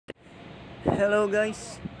Hello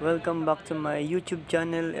guys, welcome back to my YouTube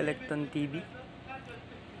channel Electron TV.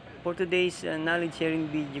 For today's knowledge sharing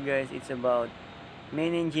video guys, it's about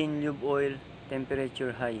main engine lube oil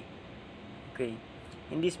temperature high. Okay,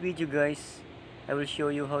 in this video guys, I will show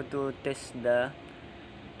you how to test the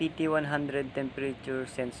PT100 temperature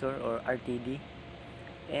sensor or RTD,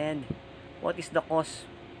 and what is the cause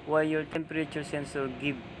why your temperature sensor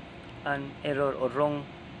give an error or wrong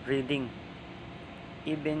reading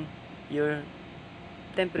even your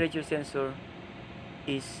temperature sensor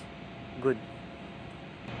is good.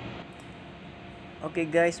 Okay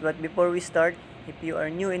guys, but before we start, if you are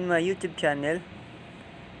new in my YouTube channel,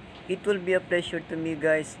 it will be a pleasure to me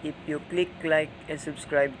guys if you click like and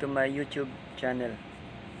subscribe to my YouTube channel.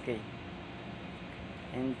 Okay,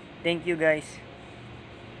 and thank you guys.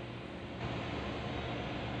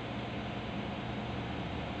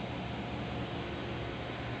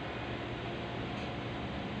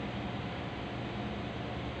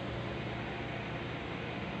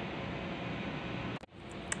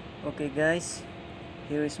 Okay guys,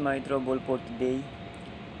 here is my trouble for today.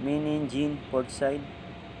 Main engine port side,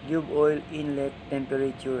 lube oil inlet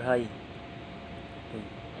temperature high. Okay.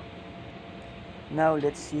 Now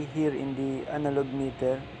let's see here in the analog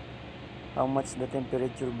meter how much the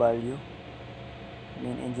temperature value.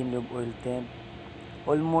 Main engine lube oil temp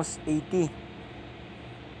almost 80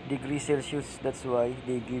 degrees Celsius. That's why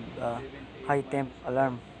they give a high temp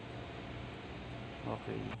alarm.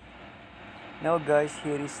 Okay. Now guys,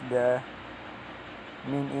 here is the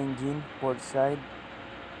main engine port side,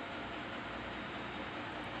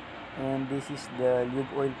 and this is the lube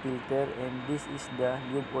oil filter, and this is the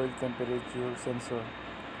lube oil temperature sensor,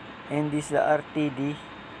 and this is the RTD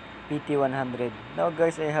PT100. Now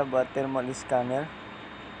guys, I have a thermal scanner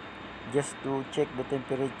just to check the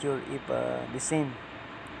temperature if the same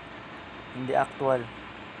in the actual,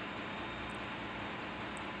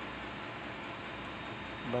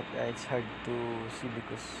 but it's hard to see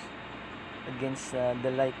because against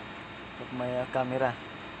the light of my camera.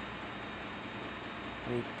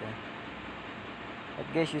 Wait,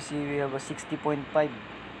 but guys, you see we have a 60.5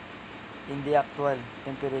 in the actual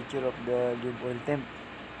temperature of the lube oil temp,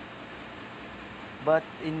 but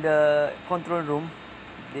in the control room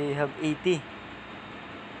they have 80,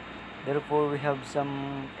 therefore we have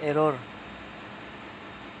some error.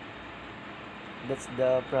 That's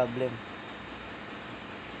the problem.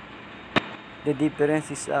 The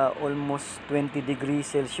difference is almost 20 degrees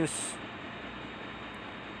Celsius.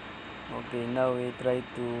 Okay, now we try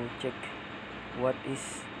to check what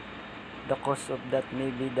is the cause of that.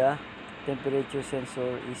 Maybe the temperature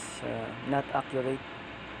sensor is not accurate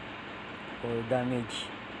or damaged.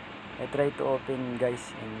 I try to open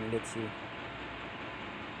guys, and let's see.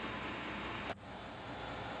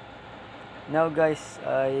 Now guys,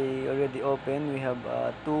 I already opened. We have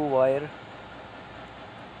two wire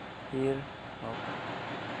here. Okay.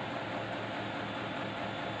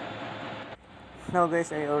 Now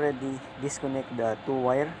guys, I already disconnect the two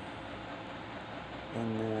wire,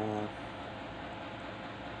 and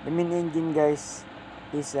the main engine guys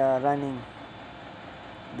is running,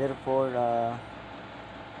 therefore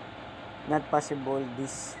not possible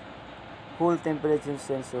this whole temperature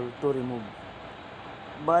sensor to remove.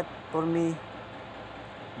 But for me,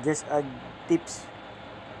 just a tips,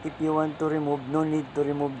 if you want to remove, no need to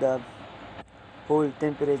remove the whole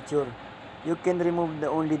temperature. You can remove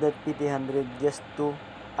only that PT100 just to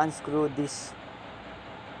unscrew this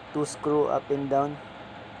to screw up and down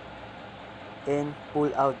and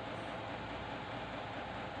pull out.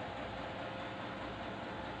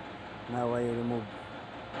 Now I remove.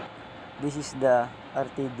 This is the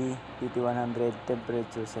RTD PT100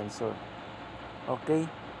 temperature sensor. Okay,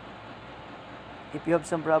 if you have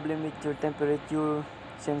some problem with your temperature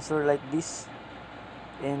sensor like this,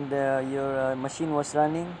 and your machine was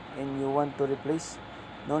running and you want to replace,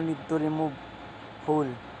 no need to remove whole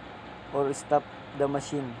or stop the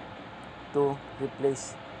machine to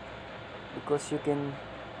replace, because you can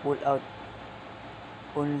pull out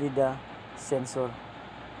only the sensor.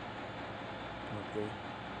 Okay.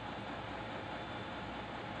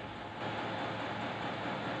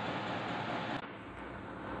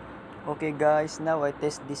 Okay guys, now I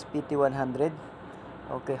test this PT100.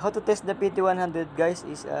 Okay, how to test the PT100 guys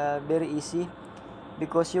is very easy,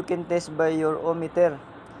 because you can test by your ohmmeter,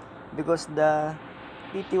 because the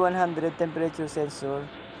PT100 temperature sensor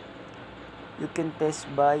you can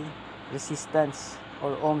test by resistance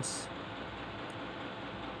or ohms.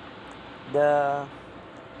 The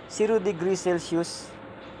 0 degrees Celsius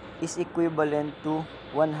is equivalent to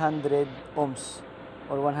 100 ohms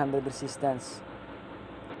or 100 resistance.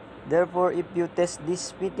 Therefore, if you test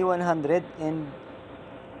this PT100 and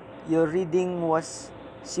your reading was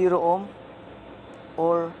 0 ohm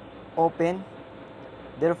or open,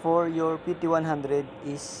 therefore your PT100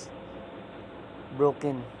 is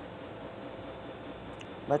broken.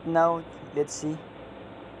 But now, let's see.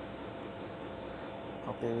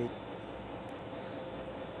 Okay, wait.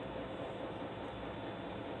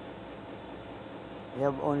 We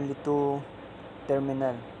have only two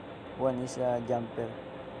terminal. One is a jumper.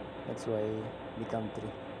 That's why become 3.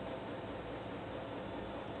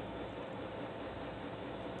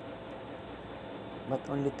 But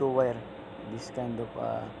only 2 wire. This kind of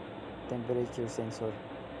temperature sensor.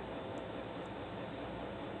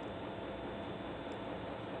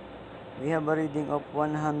 We have a reading of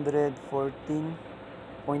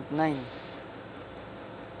 114.9.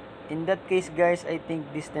 In that case, guys, I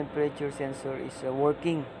think this temperature sensor is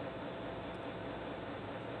working,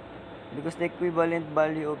 because the equivalent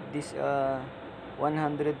value of this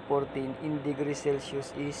 114 in degrees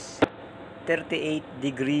Celsius is 38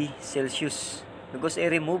 degrees Celsius. Because I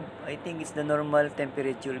remove, I think it's the normal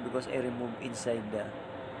temperature because I remove inside the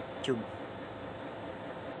tube.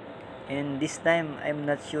 And this time, I'm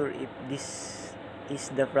not sure if this is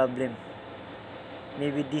the problem.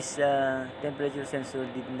 Maybe this temperature sensor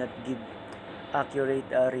did not give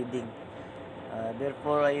accurate reading.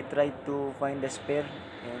 Therefore, I tried to find a spare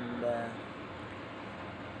and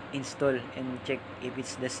install and check if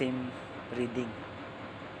it's the same reading.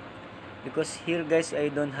 Because here, guys, I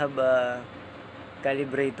don't have a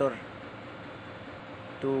calibrator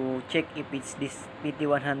to check if it's this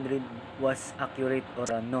PT100 was accurate or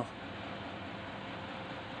no.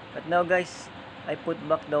 But now, guys, I put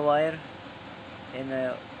back the wire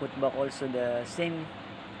and put back also the same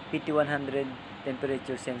PT100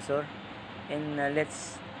 temperature sensor, and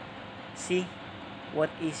let's see what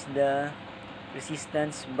is the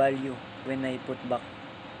resistance value when I put back.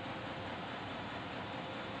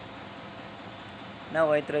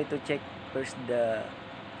 Now I try to check first the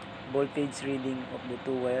voltage reading of the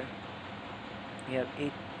 2 wire. We have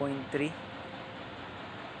 8.3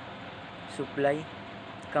 supply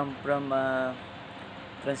come from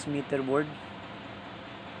transmitter board.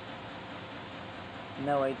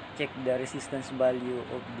 Now I check the resistance value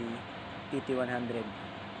of the PT100.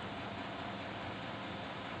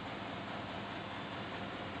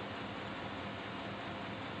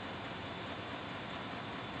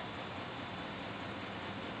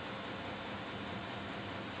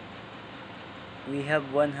 We have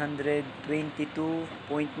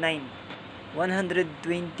 122.9.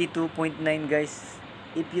 122.9, guys.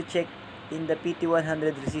 If you check in the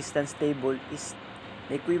PT100 resistance table, is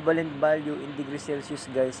the equivalent value in degrees Celsius,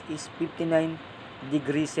 guys, is 59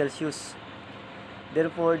 degrees Celsius.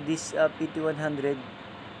 Therefore, this PT100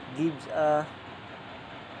 gives a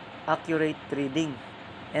accurate reading,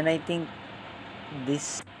 and I think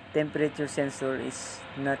this temperature sensor is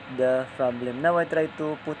not the problem. Now I try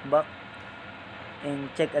to put back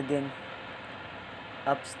and check again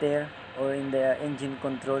upstairs or in the engine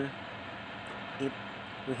control if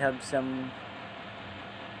we have some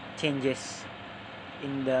changes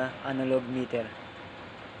in the analog meter.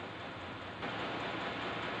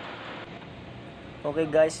 Okay,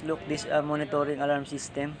 guys, look, this monitoring alarm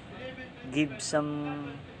system gives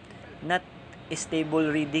some not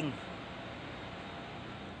stable reading.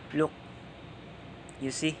 Look,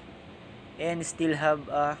 you see, and still have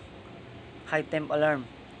a high temp alarm,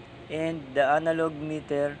 and the analog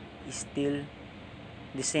meter is still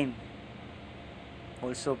the same,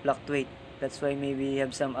 also fluctuate. That's why maybe you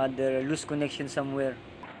have some other loose connection somewhere.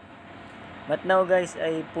 But now, guys,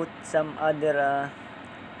 I put some other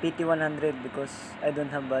PT100 because I don't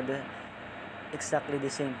have exactly the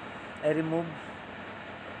same. I remove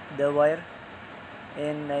the wire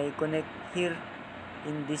and I connect here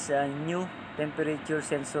in this new temperature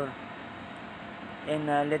sensor, and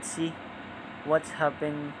let's see what's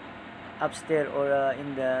happened upstairs or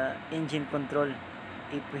in the engine control,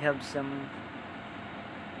 if we have some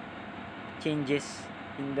changes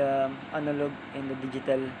in the analog and the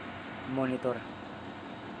digital monitor.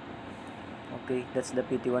 Okay, that's the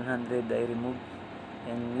PT100 I removed,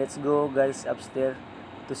 and let's go, guys, upstairs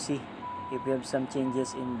to see if we have some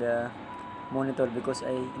changes in the monitor because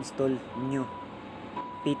I installed new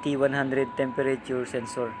PT100 temperature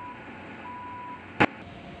sensor.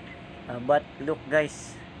 But look,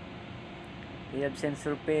 guys, we have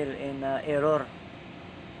sensor fail and error.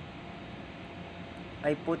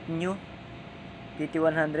 I put new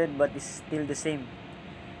PT100 but it's still the same.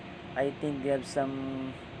 I think they have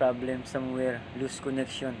some problem somewhere, loose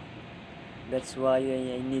connection. That's why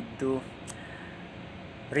I need to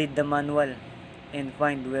read the manual and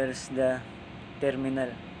find where's the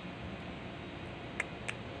terminal.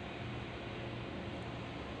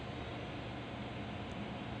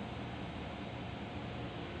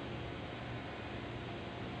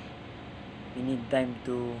 We need time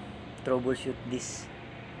to troubleshoot this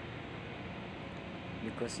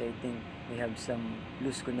because I think we have some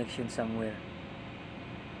loose connection somewhere.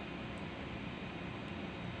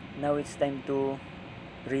 Now it's time to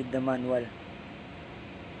read the manual.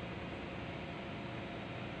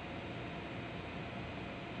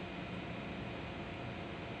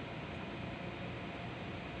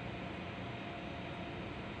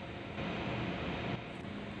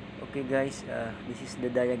 Okay guys, this is the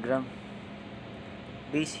diagram.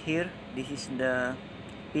 Base here, this is the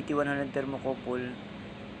PT100 thermocouple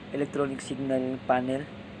electronic signal panel,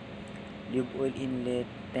 lube oil inlet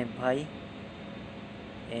temp high,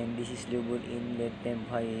 and this is lube oil inlet temp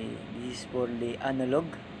high. This is for the analog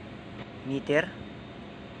meter,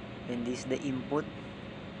 and this is the input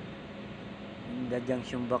in the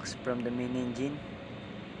junction box from the main engine.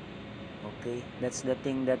 Okay, that's the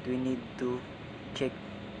thing that we need to check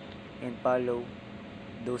and follow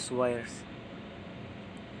those wires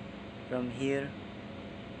from here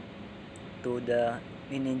to the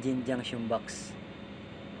main engine junction box.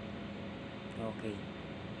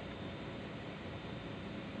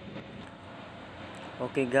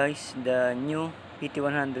 Okay guys, the new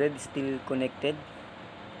PT100 is still connected.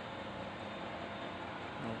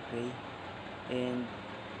 Okay, and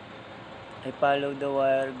I follow the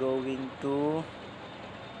wire going to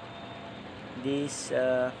this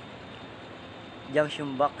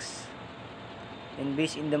junction box, and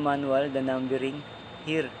based in the manual, the numbering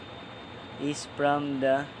here is from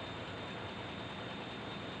the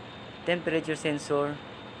temperature sensor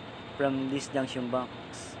from this junction box.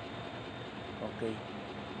 Okay,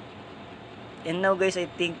 and now guys, I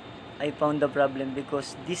think I found the problem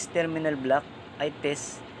because this terminal block I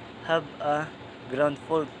test have a ground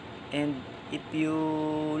fault, and if you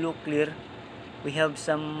look clear, we have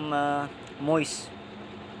some moist.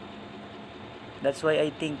 That's why I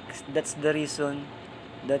think that's the reason.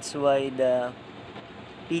 That's why the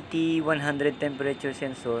PT100 temperature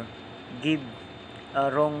sensor give a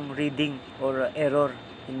wrong reading or a error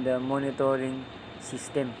in the monitoring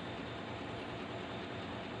system.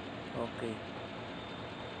 Okay.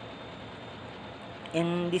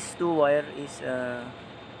 And this two wire is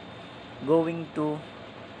going to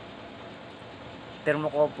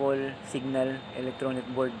thermocouple signal electronic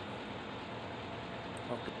board.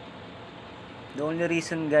 Okay. The only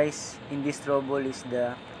reason guys in this trouble is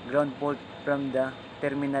the ground fault from the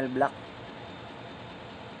terminal block.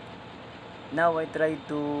 Now I try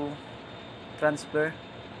to transfer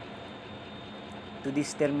to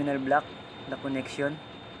this terminal block the connection,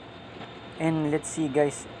 and let's see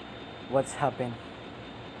guys what's happened.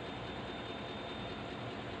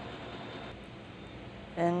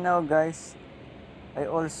 And now guys, I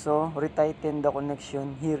also retighten the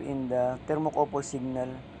connection here in the thermocouple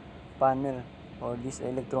signal panel or this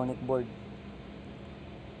electronic board.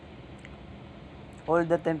 All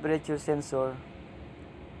the temperature sensor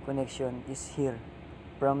connection is here.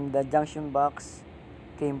 From the junction box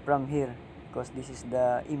came from here because this is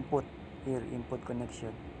the input here, input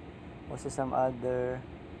connection. Also some other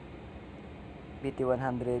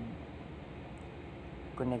PT100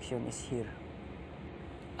 connection is here.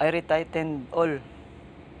 I retightened all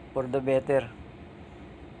for the better.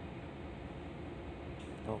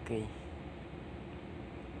 Okay.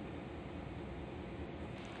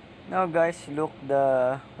 Now guys, look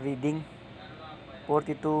the reading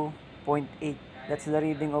 42.8. That's the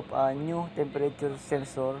reading of a new temperature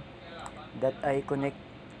sensor that I connect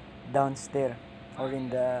downstairs or in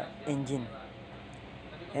the engine.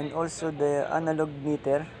 And also the analog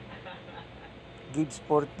meter gives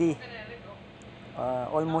 40.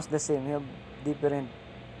 Almost the same. We have different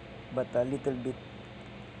but a little bit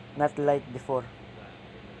not like before.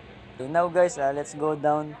 Okay, now guys, let's go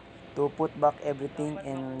down to put back everything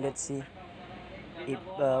and let's see if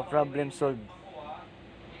problem solved.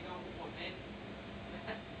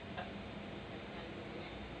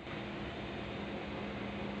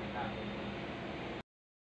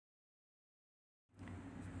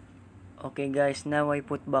 Okay guys, now I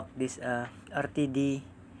put back this RTD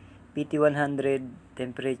PT100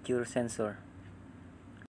 temperature sensor.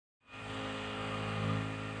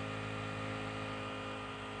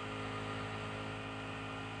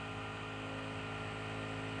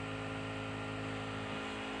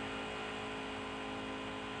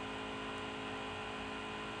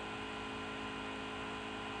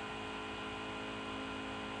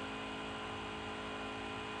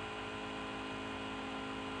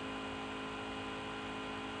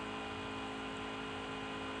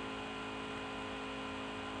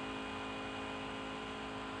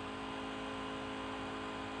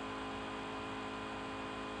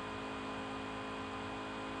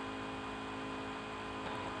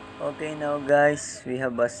 Okay, now guys, we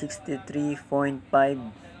have a 63.5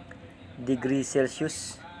 degrees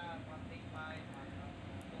Celsius,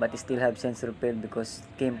 but still have sensor failed because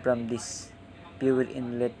came from this fuel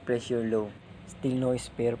inlet pressure low. Still no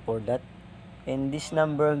spare for that. And this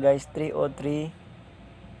number guys, 303,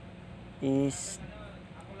 is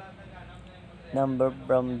number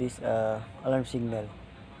from this alarm signal.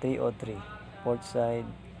 303 port side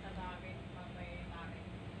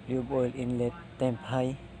lube oil inlet temp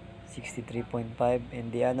high 63.5,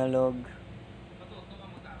 and the analog,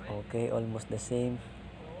 okay, almost the same.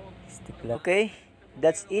 Okay,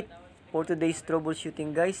 that's it for today's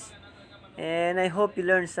troubleshooting guys, and I hope you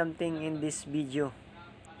learned something in this video.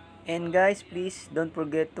 And guys, please don't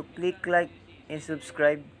forget to click like and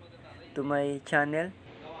subscribe to my channel,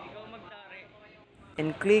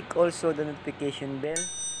 and click also the notification bell.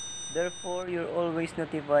 Therefore, you're always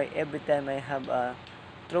notified every time I have a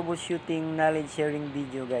troubleshooting knowledge sharing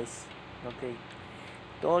video guys. Okay.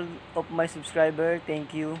 To all of my subscribers,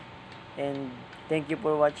 thank you, and thank you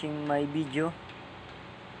for watching my video.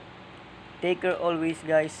 Take care always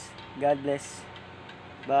guys. God bless.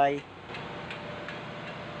 Bye.